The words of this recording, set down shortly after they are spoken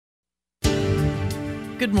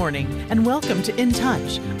Good morning, and welcome to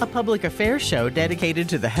InTouch, a public affairs show dedicated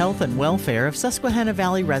to the health and welfare of Susquehanna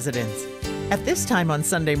Valley residents. At this time on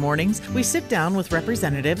Sunday mornings, we sit down with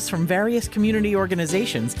representatives from various community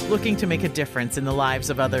organizations looking to make a difference in the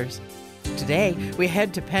lives of others. Today, we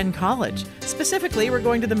head to Penn College. Specifically, we're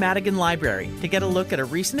going to the Madigan Library to get a look at a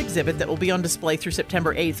recent exhibit that will be on display through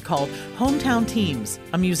September 8th called Hometown Teams,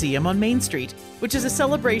 a museum on Main Street, which is a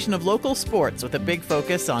celebration of local sports with a big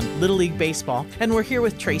focus on Little League Baseball. And we're here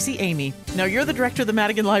with Tracey, Amey. Now, you're the director of the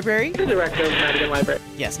Madigan Library? The director of the Madigan Library.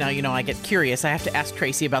 Yes, now, I get curious. I have to ask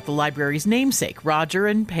Tracey about the library's namesake, Roger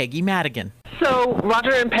and Peggy Madigan. So,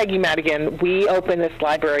 Roger and Peggy Madigan, we opened this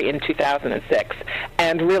library in 2006,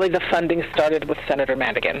 and really the funding started with Senator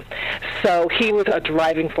Madigan. So he was a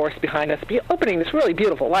driving force behind us opening this really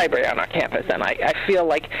beautiful library on our campus, and I feel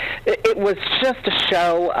like it was just a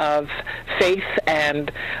show of faith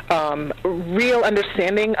and real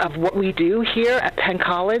understanding of what we do here at Penn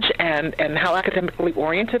College and how academically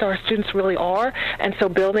oriented our students really are. And so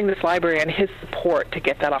building this library and his support to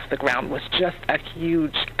get that off the ground was just a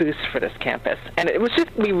huge boost for this campus. And it was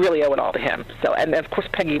just, we really owe it all to him. So, and of course,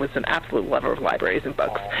 Peggy was an absolute lover of libraries and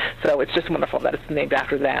books. So it's just wonderful that it's named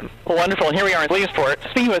after them. Well, wonderful. And here we are in Williamsport,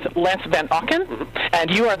 speaking with VanAuken,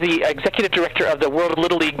 and you are the executive director of the World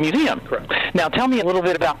Little League Museum. Correct. Now, tell me a little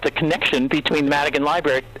bit about the connection between the Madigan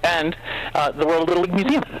Library and the World Little League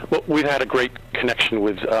Museum. Well, we've had a great connection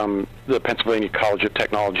with the Pennsylvania College of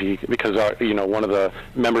Technology because one of the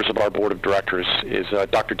members of our board of directors is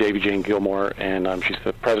Dr. Davy Jane Gilmore, and she's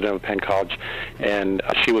the president of Penn College, and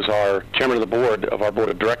she was our chairman of the board of our board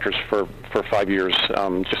of directors for 5 years.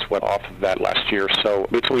 Just went off of that last year. So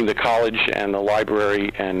between the college and the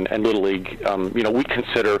library and Little League, we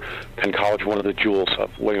consider Penn College one of the jewels of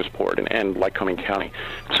Williamsport and Lycoming County.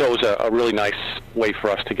 So it was a really nice way for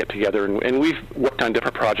us to get together, and we've worked on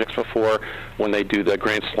different projects before. When they do the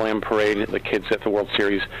Grand Slam parade, the kids at the World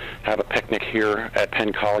Series have a picnic here at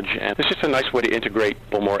Penn College, and it's just a nice way to integrate a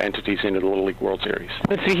little more entities into the Little League World Series.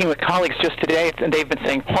 I've been speaking with colleagues just today, and they've been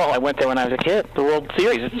saying, I went there when I was a kid. The World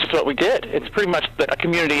Series, it's just what we did. It's pretty much a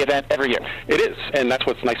community event every year. It is, and that's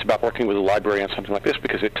what's nice about working with a library on something like this,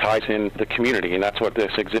 because it ties in the community, and that's what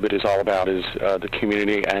this exhibit is all about, is the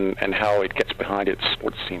community and how it gets behind its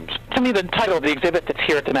sports teams. Tell me the title of the exhibit that's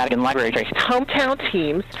here at the Madigan Library, Tracey. Hometown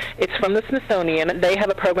Teams. It's from the Smithsonian. They have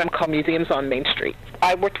a program called Museums on Main Street.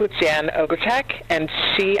 I worked with Jan Ogrechek, and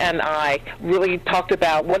she and I really talked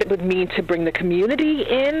about what it would mean to bring the community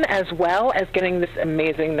in, as well as getting this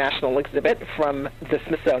amazing national exhibit from the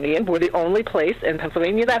Smithsonian. We're the only place in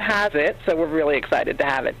Pennsylvania that has it, so we're really excited to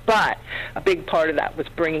have it. But a big part of that was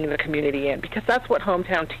bringing the community in, because that's what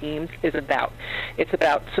Hometown Teams is about. It's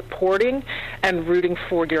about supporting and rooting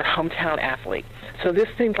for your hometown athletes. So this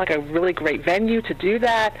seems like a really great venue to do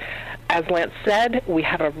that. As Lance said, we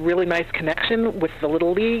have a really nice connection with the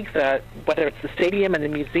Little League, whether it's the stadium and the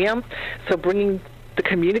museum. So bringing the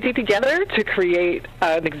community together to create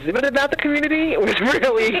an exhibit about the community was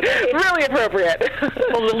really, really appropriate.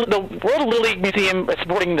 Well, the World Little League Museum is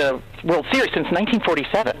supporting the World Series since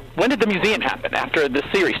 1947. When did the museum happen after the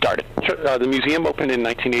series started? Sure. The museum opened in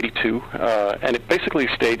 1982, and it basically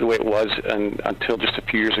stayed the way it was until just a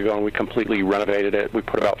few years ago, and we completely renovated it. We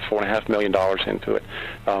put about $4.5 million into it.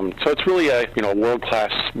 So it's really a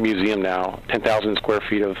world-class museum now, 10,000 square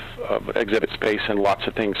feet of exhibit space and lots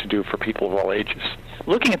of things to do for people of all ages.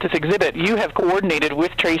 Looking at this exhibit, you have coordinated with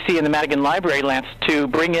Tracey and the Madigan Library, Lance, to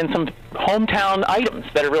bring in some hometown items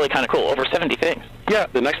that are really kind of cool, over 70 things. Yeah,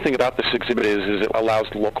 the nice thing about this exhibit is it allows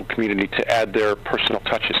the local community to add their personal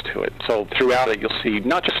touches to it. So throughout it, you'll see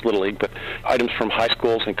not just Little League, but items from high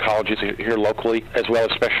schools and colleges here locally, as well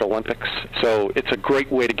as Special Olympics. So it's a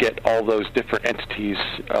great way to get all those different entities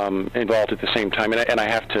involved at the same time. And I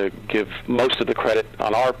have to give most of the credit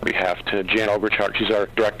on our behalf to Jan Ogrechek. She's our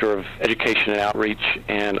Director of Education and Outreach,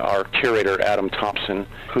 and our curator, Adam Thompson,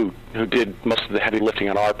 who did most of the heavy lifting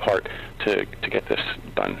on our part to get this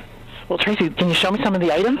done. Well, Tracey, can you show me some of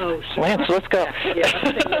the items? Oh, sure. Lance, let's go. Yeah,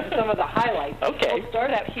 let's take some of the highlights. Okay. We'll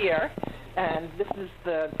start out here, and this is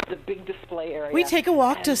the big display area. We take a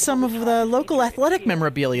walk to some of the local athletic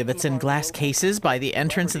memorabilia that's in glass cases by the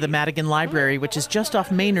entrance of the Madigan Library, which is just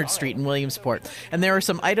off Maynard Street in Williamsport. And there are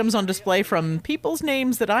some items on display from people's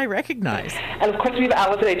names that I recognize. And of course we have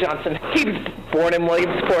Alice A. Johnson. He was born in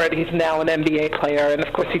Williamsport. He's now an NBA player, and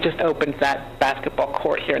of course he just opened that basketball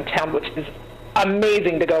court here in town, which is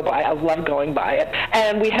amazing to go by. I love going by it.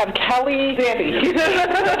 And we have Kelly Zambi.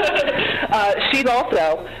 She's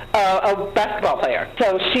also a basketball player.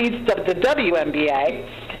 So she's the WNBA.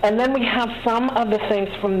 And then we have some of the things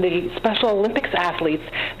from the Special Olympics athletes.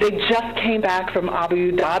 They just came back from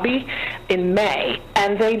Abu Dhabi in May,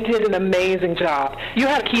 and they did an amazing job. You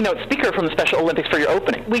had a keynote speaker from the Special Olympics for your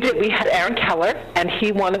opening. We did. We had Aaron Keller, and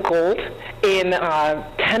he won gold in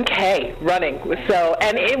 10K running.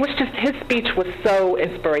 And it was just, his speech was so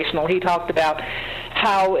inspirational. He talked about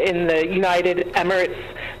how in the United Emirates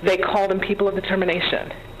they call them people of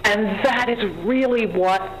determination. And that is really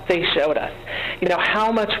what they showed us. You know,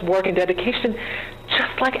 how much work and dedication,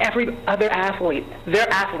 just like every other athlete. They're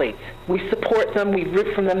athletes. We support them. We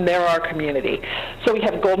root for them. They're our community. So we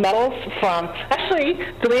have gold medals from, actually,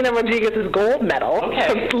 Delina Rodriguez's gold medal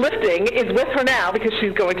from lifting is with her now because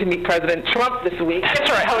she's going to meet President Trump this week. That's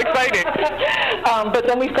right. How exciting. But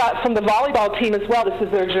then we've got from the volleyball team as well. This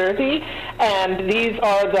is their jersey. And these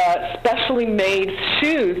are the specially made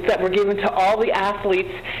shoes that were given to all the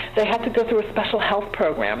athletes. They had to go through a special health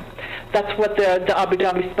program. That's what the Abu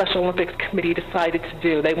Dhabi Special Olympics Committee decided to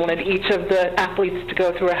do. They wanted each of the athletes to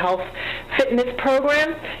go through a health fitness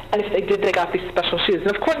program, and if they did, they got these special shoes. And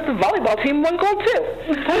of course, the volleyball team won gold too.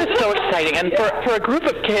 That is so exciting. And for a group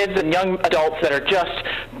of kids and young adults that are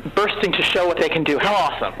just bursting to show what they can do, how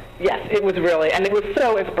awesome. Yes, it was really, and it was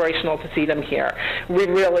so inspirational to see them here. We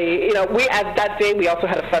really, you know, at that day, we also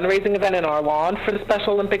had a fundraising event in our lawn for the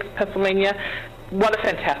Special Olympics Pennsylvania. What a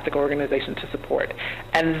fantastic organization to support.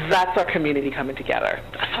 And that's our community coming together.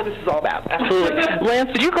 That's what this is all about. Absolutely.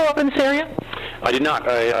 Lance, did you grow up in this area? I did not.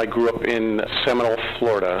 I grew up in Seminole,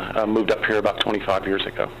 Florida. Moved up here about 25 years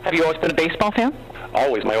ago. Have you always been a baseball fan?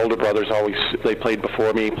 Always. My older brothers they played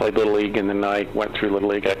before me, played Little League, and then I went through Little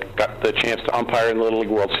League. I got the chance to umpire in the Little League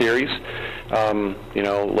World Series. You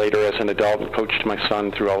know, later as an adult, coached my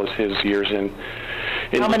son through all his years in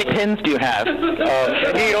how many pins do you have? You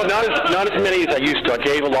know, not as many as I used to. I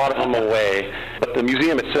gave a lot of them away. But the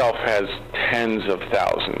museum itself has tens of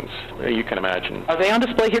thousands. You can imagine. Are they on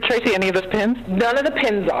display here, Tracey, any of those pins? None of the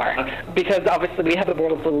pins are, because obviously we have the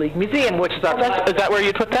World Little League Museum, which is our... Is that where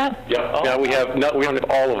you put that? Yeah. Oh. We don't have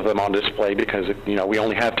all of them on display because, you know, we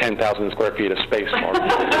only have 10,000 square feet of space for them.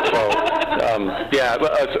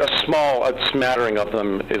 A smattering of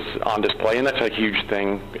them is on display, and that's a huge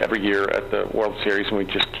thing every year at the World Series, and we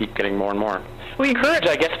just keep getting more and more. We encourage,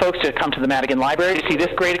 I guess, folks to come to the Madigan Library to see this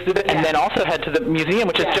great exhibit, and then also head to the museum,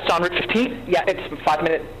 which is just on Route 15. Yeah, it's a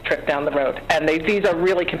 5-minute trip down the road, and these are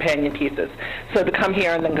really companion pieces. So to come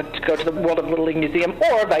here and then go to the World of Little League Museum,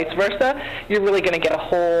 or vice versa, you're really going to get a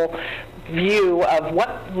whole view of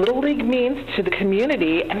what Little League means to the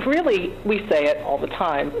community, and really, we say it all the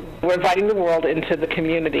time, we're inviting the world into the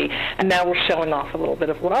community, and now we're showing off a little bit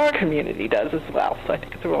of what our community does as well, so I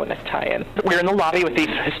think it's a really nice tie-in. We're in the lobby with these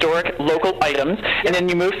historic local items, and then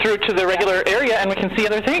you move through to the regular area, and we can see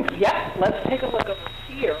other things. Yeah, let's take a look over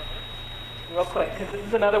here real quick, because this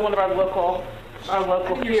is another one of our local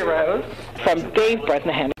heroes from Dave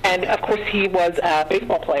Bresnahan. And, of course, he was a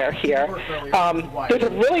baseball player here. There's a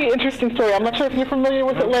really interesting story. I'm not sure if you're familiar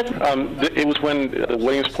with it, Liz. It was when the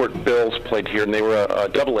Williamsport Bills played here, and they were a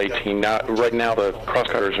double-A team. Right now, the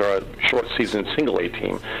Crosscutters are a short-season single-A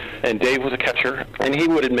team. And Dave was a catcher, and he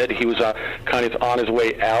would admit he was kind of on his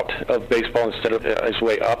way out of baseball instead of his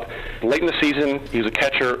way up. Late in the season, he was a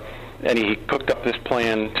catcher, and he cooked up this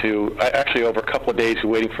plan to, actually over a couple of days,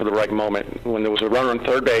 waiting for the right moment, when there was a runner on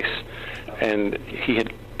third base, and he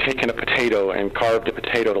had taken a potato and carved a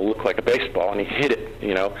potato to look like a baseball, and he hit it,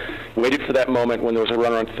 you know. Waited for that moment when there was a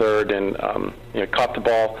runner on third, and caught the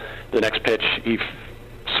ball. The next pitch, he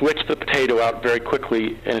switched the potato out very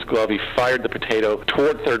quickly in his glove. He fired the potato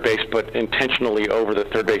toward third base, but intentionally over the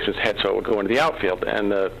third baseman's head so it would go into the outfield.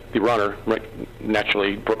 And the runner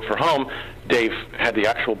naturally broke for home. Dave had the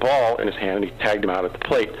actual ball in his hand, and he tagged him out at the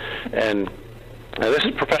plate. And this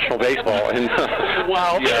is professional baseball, and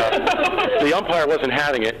wow. The umpire wasn't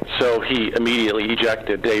having it, so he immediately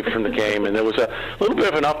ejected Dave from the game, and there was a little bit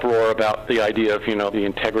of an uproar about the idea of, the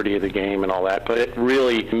integrity of the game and all that, but it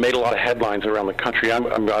really made a lot of headlines around the country. I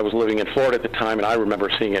was living in Florida at the time, and I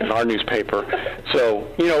remember seeing it in our newspaper. So,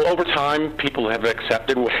 over time, people have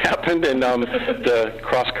accepted what happened, and the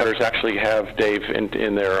Crosscutters actually have Dave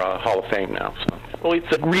in their Hall of Fame now. So. Well,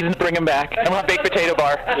 it's a reason to bring him back. And we'll have baked potato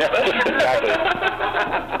bar. Yeah, exactly.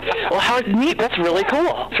 Well, how neat. That's really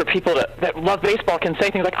cool. For people that love baseball can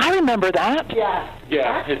say things like, I remember that. Yeah.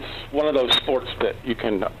 Yeah, it's one of those sports that you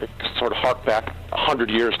can sort of hark back 100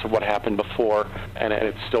 years to what happened before, and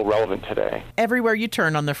it's still relevant today. Everywhere you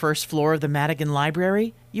turn on the first floor of the Madigan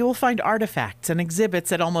Library, you will find artifacts and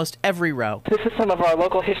exhibits at almost every row. This is some of our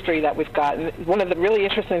local history that we've got. And one of the really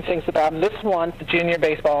interesting things about this one, the junior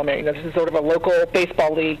baseball, this is sort of a local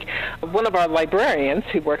baseball league. One of our librarians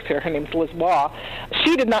who works here, her name's Liz Waugh,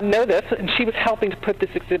 she did not know this, and she was helping to put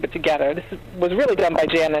this exhibit together. This was really done by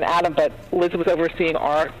Jan and Adam, but Liz was overseeing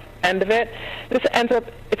our end of it. This ends up,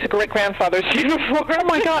 it's a great-grandfather's uniform. Oh,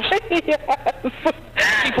 my gosh. Yes.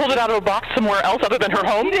 She pulled it out of a box somewhere else other than her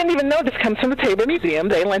home? We didn't even know this comes from the Tabor Museum.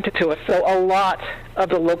 They lent it to us. So a lot of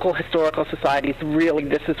the local historical societies, really,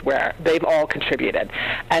 this is where they've all contributed.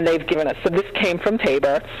 And they've given us. So this came from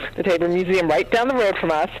Tabor, the Tabor Museum right down the road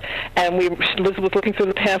from us. And Liz was looking through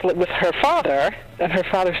the pamphlet with her father, and her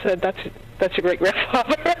father said, that's your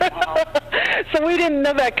great-grandfather. Wow. So we didn't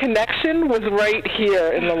know that connection was right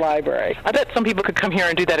here in the library. I bet some people could come here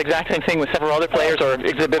and do that exact same thing with several other players or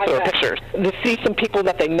exhibits or pictures. To see some people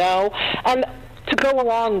that they know. And to go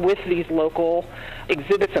along with these local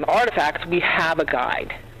exhibits and artifacts, we have a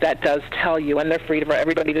guide that does tell you, and they're free for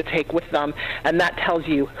everybody to take with them, and that tells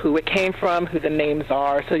you who it came from, who the names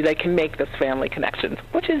are, so they can make those family connections,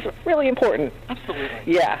 which is really important. Absolutely.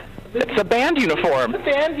 Yeah. It's a band uniform. It's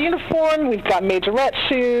a band uniform. We've got majorette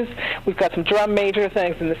shoes. We've got some drum major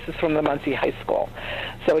things, and this is from the Muncie High School.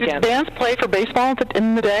 So again, did bands play for baseball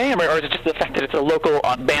in the day, or is it just the fact that it's a local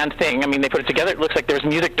band thing? I mean, they put it together. It looks like there's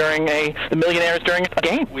music during the Millionaires during a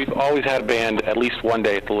game. We've always had a band at least one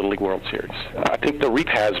day at the Little League World Series. I think the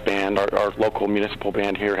Repaz band, our local municipal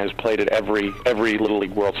band here, has played at every Little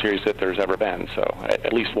League World Series that there's ever been. So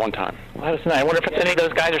at least one time. Well, that's nice. I wonder if any of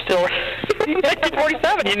those guys are still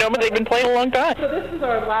 47. You know, but they've been playing a long time. So this is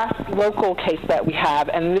our last local case that we have,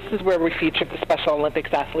 and this is where we featured the Special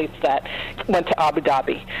Olympics athletes that went to Abu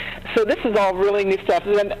Dhabi. So this is all really new stuff.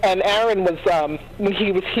 And Aaron was, when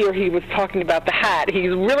he was here, he was talking about the hat. He's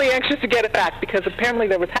really anxious to get it back because apparently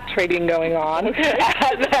there was hat trading going on. Okay.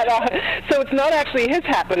 So it's not actually his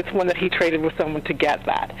hat, but it's one that he traded with someone to get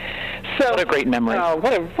that. So what a great memory.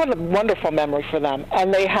 What a wonderful memory for them.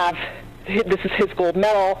 And they have, this is his gold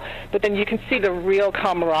medal, but then you can see the real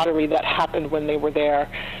camaraderie that happened when they were there.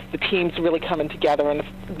 The teams really coming together, and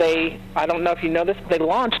I don't know if you know this, they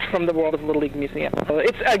launched from the World of Little League Museum. So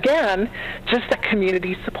it's, again, just a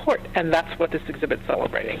community support, and that's what this exhibit's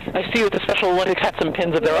celebrating. I see with the Special Olympics had some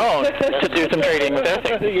pins of their own to do some trading with their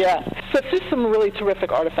things. Yeah. So it's just some really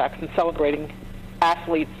terrific artifacts and celebrating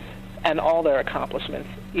athletes and all their accomplishments.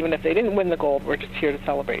 Even if they didn't win the gold, we're just here to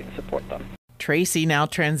celebrate and support them. Tracey now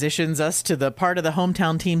transitions us to the part of the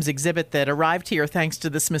Hometown Teams exhibit that arrived here thanks to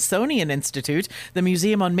the Smithsonian Institute, the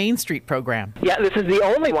Museum on Main Street program. Yeah, this is the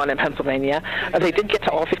only one in Pennsylvania. They did get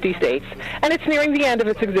to all 50 states, and it's nearing the end of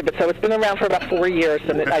its exhibit, so it's been around for about 4 years,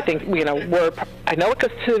 and I think, I know it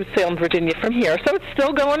goes to Salem, Virginia from here, so it's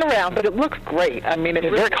still going around, but it looks great. I mean,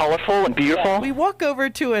 it's very colorful and beautiful. Yeah. We walk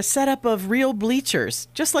over to a setup of real bleachers,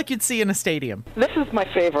 just like you'd see in a stadium. This is my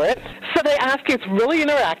favorite. So they ask you, it's really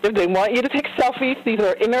interactive. They want you to take selfies. These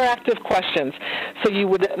are interactive questions. So you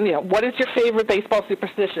would, what is your favorite baseball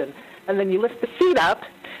superstition? And then you lift the seat up,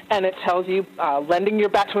 and it tells you lending your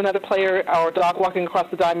bat to another player or dog walking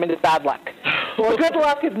across the diamond is bad luck. Well, good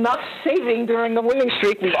luck is not shaving during the winning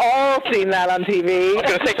streak. We've all seen that on TV. I was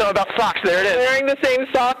going to say something about socks. There it is. Wearing the same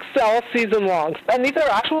socks all season long. And these are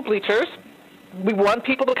actual bleachers. We want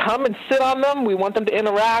people to come and sit on them. We want them to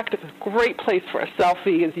interact. It's a great place for a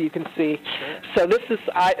selfie, as you can see. Sure. So this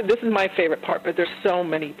is my favorite part, but there's so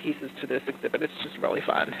many pieces to this exhibit. It's just really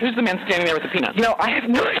fun. Who's the man standing there with the peanuts? I have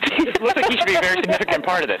no idea. It looks like he should be a very significant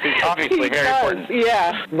part of this. He's obviously very important.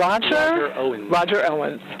 Yeah. Roger Owens. Roger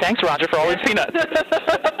Owens. Thanks, Roger, for all his peanuts.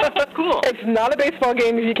 Cool. It's not a baseball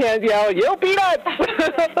game if you can't yell, "Yo, peanuts!"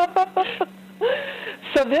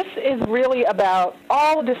 So this is really about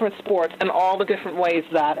all the different sports and all the different ways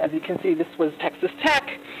that, as you can see, this was Texas Tech,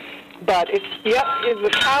 but it's a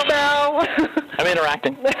cowbell. I'm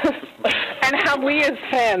interacting. And how we as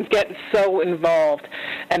fans get so involved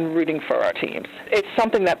and rooting for our teams. It's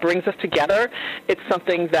something that brings us together. It's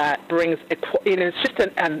something that brings, it's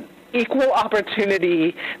just an equal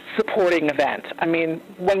opportunity supporting event. I mean,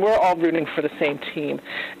 when we're all rooting for the same team,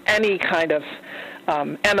 any kind of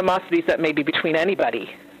animosities that may be between anybody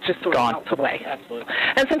just sort of melts away. Absolutely.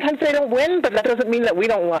 And sometimes they don't win, but that doesn't mean that we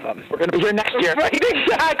don't love them. We're going to be here next year. Right,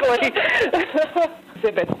 exactly.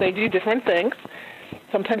 Exhibits, they do different things.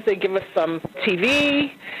 Sometimes they give us some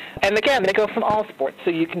TV, and again, they go from all sports.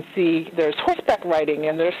 So you can see there's horseback riding,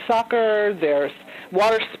 and there's soccer, there's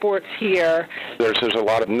water sports here. There's a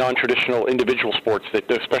lot of non-traditional individual sports that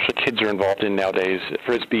especially kids are involved in nowadays,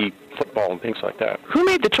 frisbee, football, and things like that. Who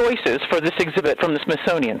made the choices for this exhibit from the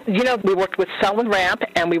Smithsonian? We worked with Selwyn Ramp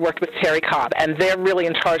and we worked with Terry Cobb, and they're really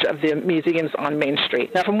in charge of the museums on Main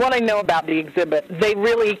Street. Now, from what I know about the exhibit, they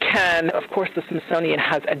really can, of course, the Smithsonian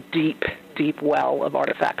has a deep well of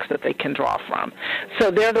artifacts that they can draw from. So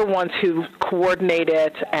they're the ones who coordinate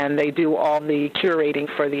it, and they do all the curating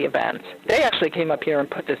for the event. They actually came up here and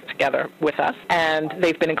put this together with us, and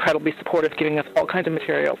they've been incredibly supportive, giving us all kinds of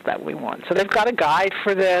materials that we want. So they've got a guide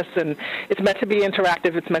for this, and it's meant to be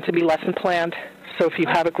interactive. It's meant to be lesson planned. So if you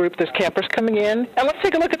have a group, there's campers coming in. And let's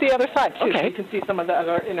take a look at the other side, too, so you can see some of the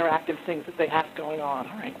other interactive things that they have going on.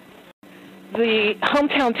 All right. The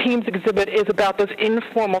Hometown Teams exhibit is about those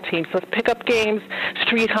informal teams, those pickup games,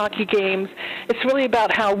 street hockey games. It's really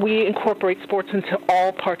about how we incorporate sports into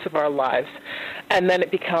all parts of our lives, and then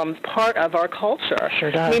it becomes part of our culture.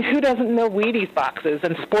 Sure does. I mean, who doesn't know Wheaties boxes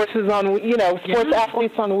and sports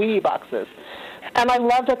athletes on Wheatie boxes? And I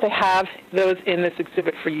love that they have those in this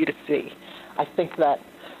exhibit for you to see. I think that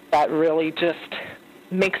really just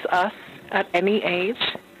makes us, at any age,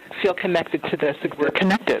 feel connected to this exhibit. We're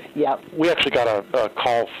connected. Yeah. We actually got a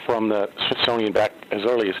call from the Smithsonian back as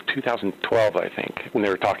early as 2012, I think, when they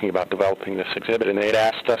were talking about developing this exhibit, and they had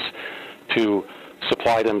asked us to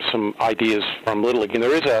supply them some ideas from Little League. And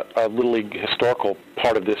there is a Little League historical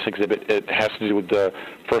part of this exhibit. It has to do with the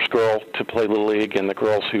first girl to play Little League and the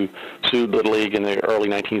girls who sued Little League in the early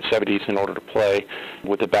 1970s in order to play,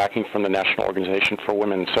 with the backing from the National Organization for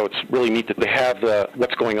Women. So it's really neat that they have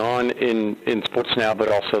what's going on in sports now,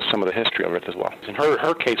 but also some of the history of it as well. And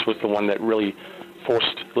her case was the one that really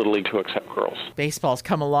forced Little League to accept girls. Baseball's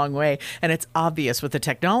come a long way, and it's obvious with the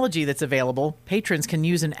technology that's available, patrons can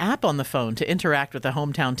use an app on the phone to interact with the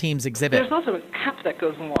Hometown Teams exhibit. There's also an app that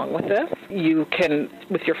goes along with this. You can,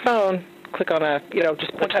 with your phone, click on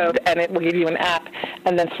just put code, and it will give you an app.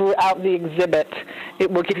 And then throughout the exhibit, it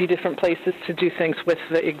will give you different places to do things with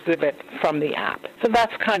the exhibit from the app. So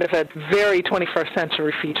that's kind of a very 21st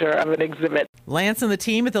century feature of an exhibit. Lance and the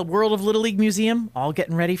team at the World of Little League Museum all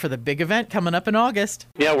getting ready for the big event coming up in August.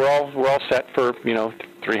 Yeah, we're all set for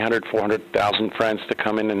 300, 400,000 friends to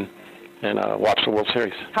come in and watch the World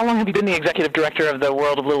Series. How long have you been the executive director of the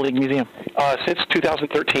World of Little League Museum? Since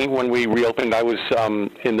 2013, when we reopened. I was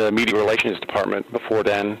in the media relations department before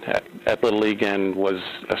then at Little League, and was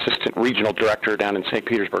assistant regional director down in St.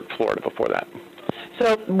 Petersburg, Florida before that.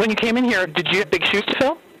 So when you came in here, did you have big shoes to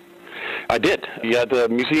fill? I did. Yeah, the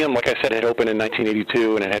museum, like I said, had opened in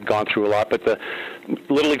 1982, and it had gone through a lot, but the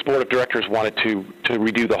Little League's board of directors wanted to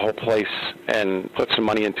redo the whole place and put some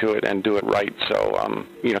money into it and do it right. So,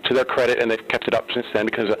 to their credit, and they've kept it up since then,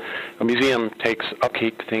 because a museum takes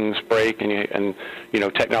upkeep, things break, and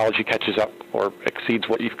technology catches up or exceeds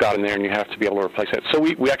what you've got in there, and you have to be able to replace it. So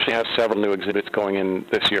we actually have several new exhibits going in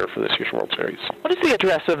this year for this year's World Series. What is the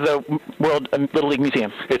address of the World Little League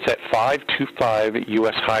Museum? It's at 525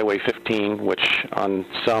 U.S. Highway 15, which on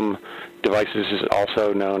some devices is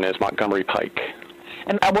also known as Montgomery Pike.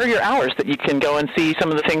 And what are your hours that you can go and see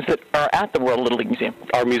some of the things that are at the World Little League Museum?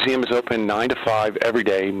 Our museum is open 9 to 5 every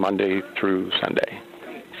day, Monday through Sunday.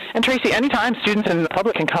 And Tracey, anytime students and the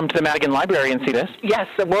public can come to the Madigan Library and see this? Yes,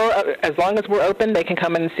 as long as we're open, they can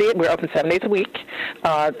come in and see it. We're open 7 days a week,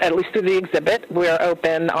 at least through the exhibit. We're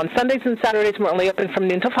open on Sundays and Saturdays. We're only open from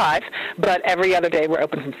noon till 5, but every other day we're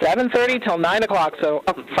open from 7:30 till 9 o'clock, so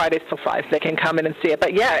Fridays till 5. They can come in and see it.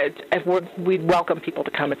 But yeah, we'd welcome people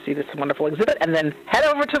to come and see this wonderful exhibit, and then head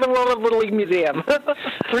over to the World of Little League Museum.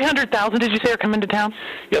 300,000, did you say, are coming to town?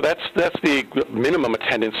 Yeah, that's the minimum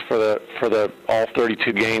attendance for the all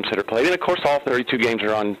 32 games that are played. And of course, all 32 games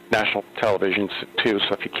are on national television too,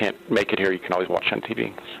 so if you can't make it here, you can always watch on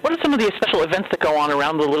TV. What are some of the special events that go on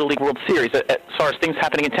around the Little League World Series as far as things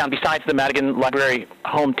happening in town besides the Madigan Library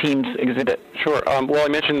Home Teams exhibit? Sure. Well, I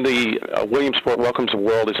mentioned the Williamsport Welcomes the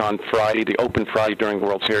World is on Friday, the open Friday during the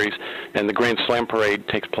World Series, and the Grand Slam Parade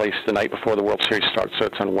takes place the night before the World Series starts, so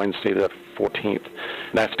it's on Wednesday the 14th.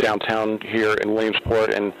 And that's downtown here in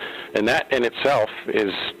Williamsport, and that in itself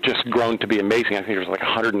is just grown to be amazing. I think there's like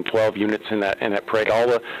 112 units in that parade. All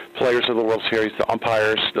the players of the World Series, the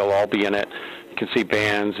umpires, they'll all be in it. You can see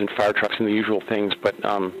bands and fire trucks and the usual things, but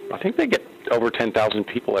I think they get over 10,000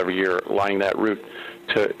 people every year lining that route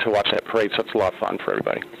to watch that parade, so it's a lot of fun for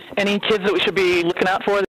everybody. Any kids that we should be looking out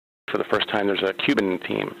for? For the first time, there's a Cuban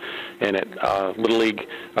team in it. Little League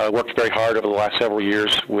worked very hard over the last several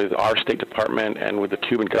years with our State Department and with the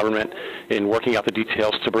Cuban government in working out the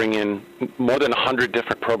details to bring in more than 100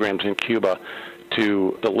 different programs in Cuba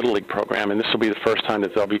to the Little League program, and this will be the first time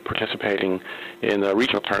that they'll be participating in the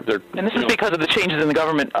regional tournament. And this is because of the changes in the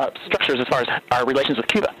government structures as far as our relations with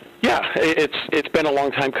Cuba. Yeah, it's been a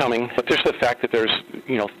long time coming, but just the fact that there's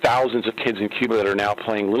thousands of kids in Cuba that are now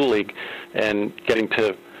playing Little League and getting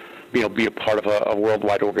to be a part of a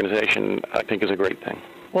worldwide organization, I think is a great thing.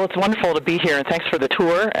 Well, it's wonderful to be here, and thanks for the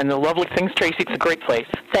tour and the lovely things, Tracey. It's a great place.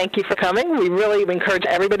 Thank you for coming. We really encourage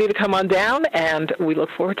everybody to come on down, and we look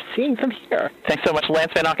forward to seeing them here. Thanks so much,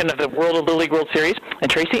 Lance VanAuken of the World of Little League World Series, and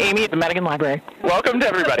Tracey Amey at the Madigan Library. Welcome to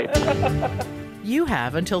everybody. You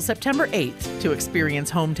have until September 8th to experience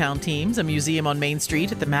Hometown Teams, a museum on Main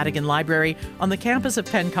Street at the Madigan Library on the campus of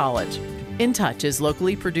Penn College. InTouch is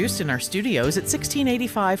locally produced in our studios at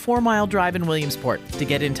 1685 4 Mile Drive in Williamsport. To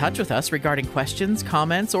get in touch with us regarding questions,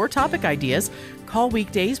 comments, or topic ideas, call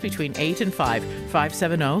weekdays between 8 and 5,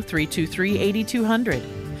 570-323-8200.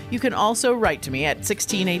 You can also write to me at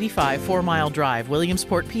 1685 4 Mile Drive,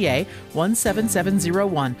 Williamsport, PA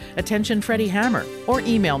 17701. Attention Freddi Hammer. Or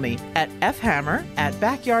email me at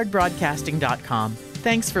fhammer@backyardbroadcasting.com.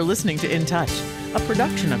 Thanks for listening to In Touch, a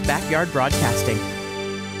production of Backyard Broadcasting.